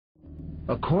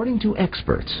According to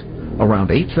experts,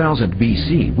 around 8000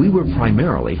 BC, we were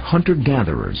primarily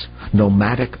hunter-gatherers,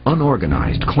 nomadic,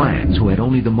 unorganized clans who had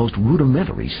only the most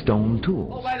rudimentary stone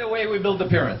tools. Oh, by the way, we built the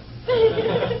pyramids.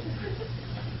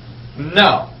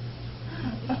 No.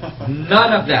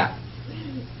 None of that.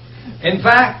 In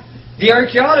fact, the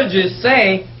archaeologists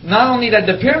say not only that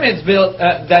the pyramids built,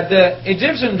 that the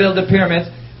Egyptians built the pyramids,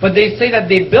 but they say that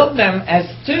they built them as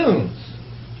tombs.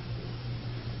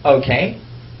 Okay.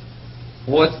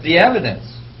 What's the evidence?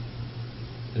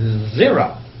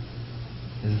 Zero.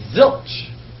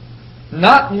 Zilch.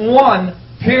 Not one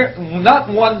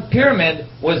pyramid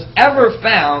was ever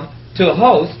found to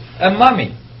host a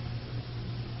mummy.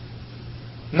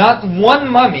 Not one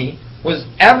mummy was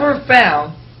ever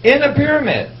found in a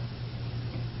pyramid.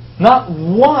 Not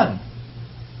one.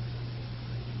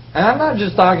 And I'm not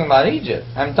just talking about Egypt.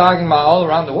 I'm talking about all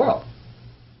around the world.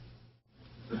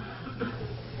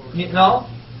 You know,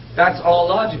 that's all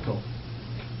logical.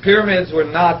 Pyramids were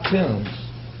not tombs.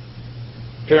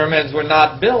 Pyramids were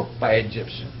not built by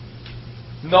Egyptians.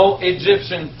 No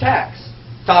Egyptian text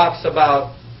talks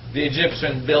about the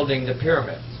Egyptians building the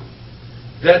pyramids.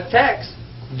 The texts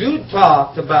do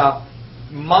talk about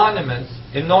monuments,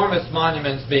 enormous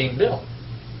monuments being built.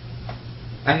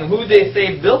 And who they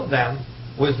say built them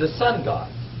was the sun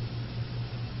gods.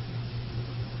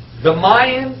 The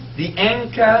Mayans, the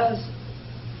Incas,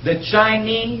 the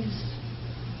Chinese,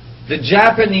 the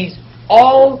Japanese,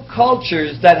 all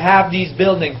cultures that have these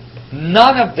buildings,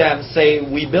 none of them say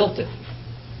we built it.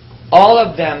 All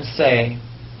of them say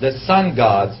the sun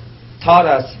gods taught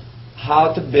us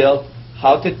how to build,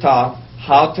 how to talk,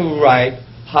 how to write,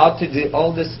 how to do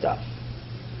all this stuff.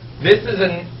 This is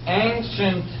an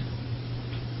ancient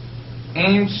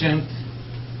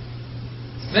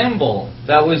symbol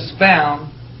that was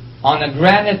found on a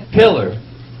granite pillar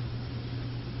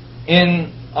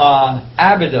in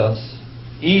Abydos,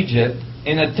 Egypt,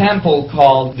 in a temple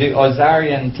called the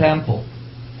Osirian Temple.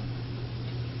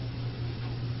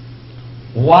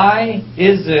 Why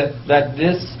is it that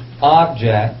this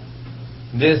object,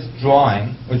 this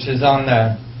drawing, which is on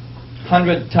the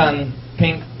 100-ton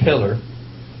pink pillar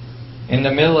in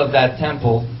the middle of that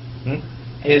temple,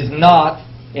 is not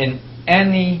in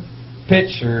any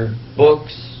picture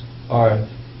books or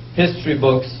history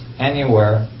books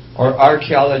anywhere or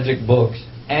archaeologic books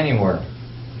anywhere?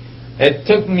 It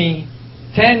took me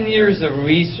 10 years of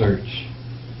research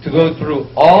to go through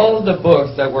all the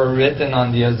books that were written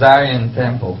on the Osirian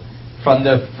Temple, from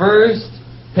the first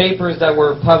papers that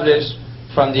were published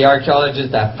from the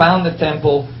archaeologists that found the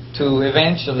temple to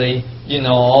eventually, you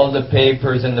know, all the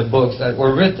papers and the books that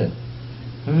were written.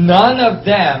 None of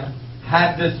them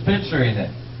had this picture in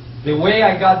it. The way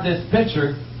I got this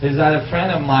picture is that a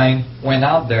friend of mine went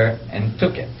out there and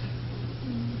took it.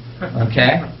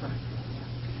 Okay?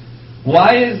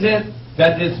 Why is it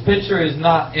that this picture is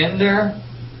not in there?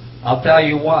 I'll tell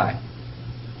you why.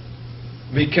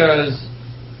 Because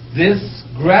this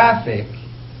graphic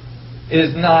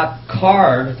is not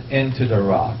carved into the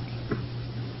rock.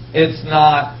 It's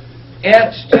not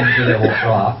etched into the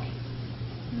rock.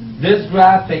 This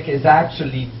graphic is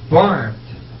actually burnt,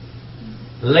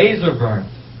 laser burnt,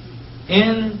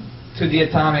 into the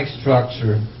atomic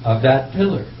structure of that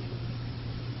pillar.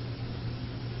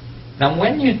 Now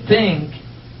when you think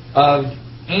of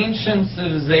ancient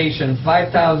civilization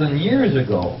 5,000 years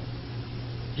ago,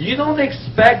 you don't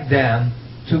expect them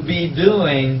to be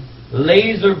doing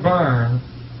laser burn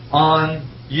on,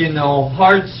 you know,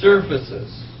 hard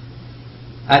surfaces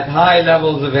at high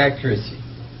levels of accuracy.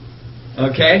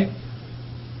 Okay?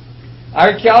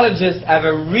 Archaeologists have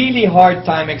a really hard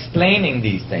time explaining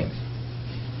these things.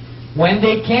 When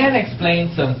they can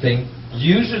explain something,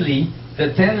 usually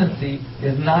the tendency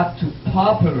is not to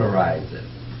popularize it.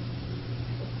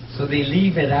 So they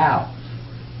leave it out.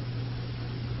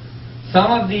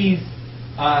 Some of these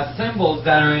symbols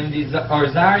that are in the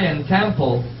Osirian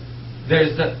temple,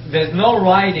 there's no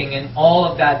writing in all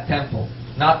of that temple.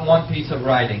 Not one piece of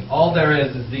writing. All there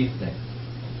is these things.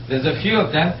 There's a few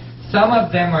of them. Some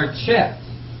of them are chipped.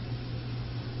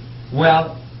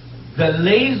 Well, the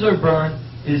laser burn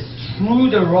is through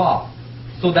the rock.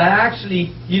 So that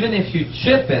actually, even if you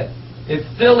chip it, it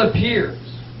still appears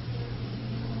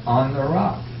on the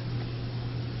rock.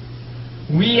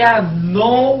 We have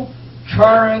no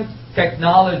current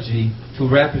technology to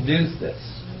reproduce this.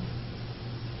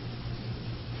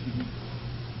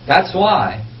 That's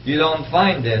why you don't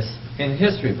find this in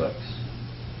history books.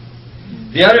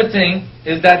 The other thing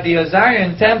is that the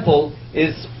Osirian temple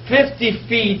is 50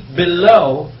 feet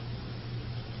below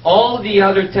all the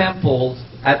other temples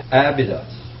at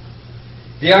Abydos.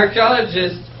 The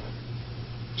archaeologists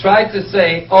tried to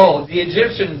say, oh, the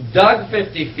Egyptians dug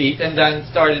 50 feet and then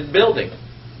started building.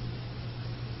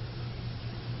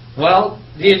 Well,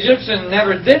 the Egyptians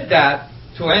never did that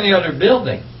to any other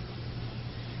building.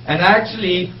 And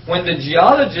actually, when the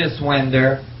geologists went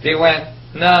there, they went,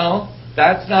 no,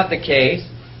 that's not the case.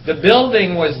 The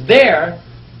building was there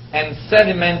and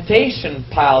sedimentation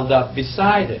piled up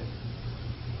beside it.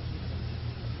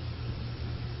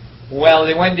 Well,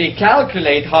 when they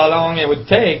calculate how long it would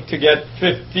take to get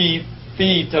 50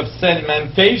 feet of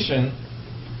sedimentation,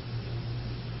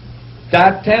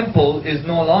 that temple is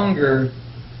no longer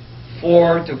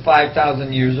 4,000 to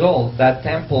 5,000 years old. That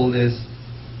temple is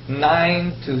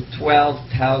 9,000 to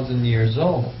 12,000 years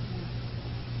old.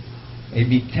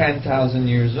 Maybe 10,000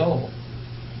 years old.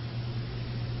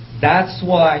 That's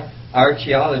why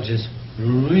archaeologists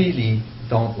really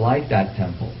don't like that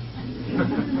temple.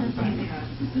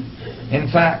 In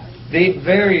fact, they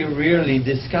very rarely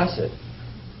discuss it.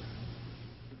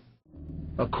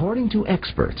 According to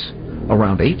experts,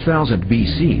 around 8,000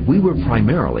 BC, we were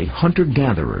primarily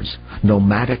hunter-gatherers,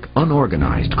 nomadic,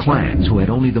 unorganized clans who had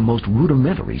only the most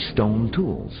rudimentary stone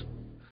tools.